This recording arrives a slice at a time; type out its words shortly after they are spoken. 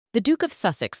The Duke of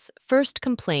Sussex first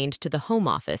complained to the Home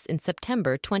Office in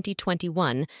September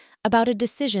 2021 about a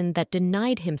decision that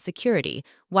denied him security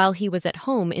while he was at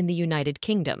home in the United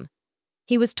Kingdom.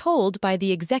 He was told by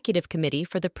the Executive Committee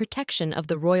for the Protection of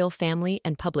the Royal Family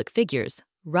and Public Figures,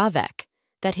 Ravec,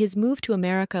 that his move to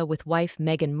America with wife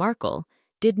Meghan Markle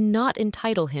did not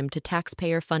entitle him to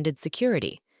taxpayer-funded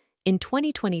security. In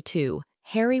 2022,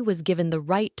 Harry was given the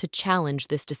right to challenge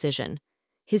this decision.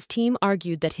 His team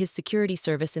argued that his security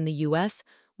service in the US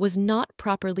was not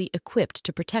properly equipped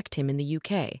to protect him in the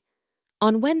UK.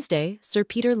 On Wednesday, Sir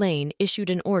Peter Lane issued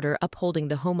an order upholding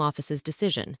the Home Office's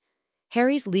decision.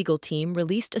 Harry's legal team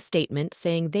released a statement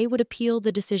saying they would appeal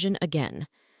the decision again.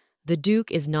 The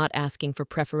Duke is not asking for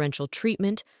preferential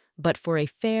treatment, but for a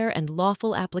fair and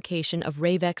lawful application of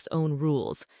Ravec's own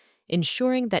rules,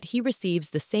 ensuring that he receives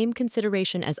the same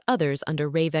consideration as others under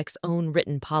Ravec's own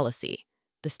written policy,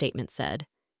 the statement said.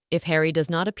 If Harry does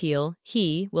not appeal,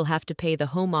 he will have to pay the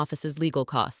Home Office's legal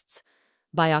costs.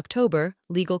 By October,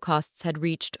 legal costs had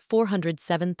reached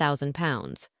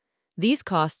 £407,000. These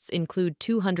costs include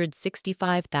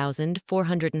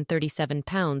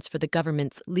 £265,437 for the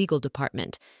government's legal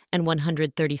department and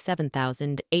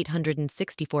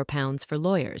 £137,864 for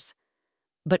lawyers.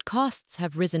 But costs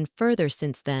have risen further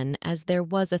since then as there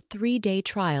was a 3-day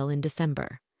trial in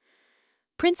December.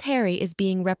 Prince Harry is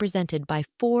being represented by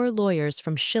 4 lawyers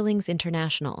from Schillings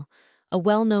International, a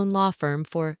well-known law firm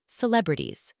for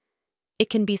celebrities.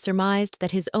 It can be surmised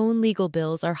that his own legal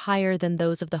bills are higher than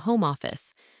those of the Home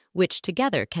Office, which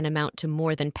together can amount to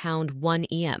more than £1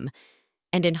 EM,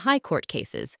 and in high court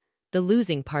cases, the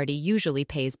losing party usually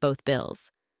pays both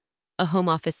bills. A Home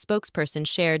Office spokesperson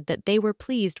shared that they were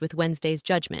pleased with Wednesday's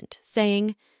judgment,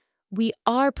 saying, "We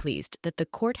are pleased that the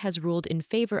court has ruled in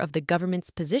favor of the government's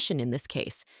position in this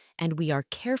case, and we are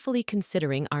carefully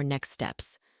considering our next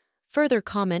steps. Further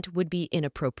comment would be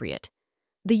inappropriate.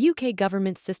 The UK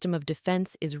government's system of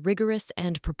defense is rigorous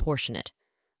and proportionate.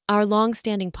 Our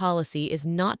long-standing policy is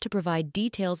not to provide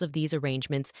details of these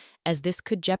arrangements, as this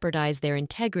could jeopardize their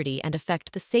integrity and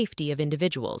affect the safety of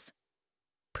individuals."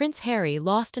 Prince Harry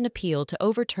lost an appeal to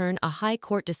overturn a high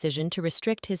court decision to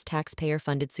restrict his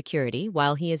taxpayer-funded security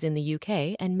while he is in the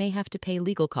UK and may have to pay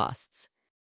legal costs.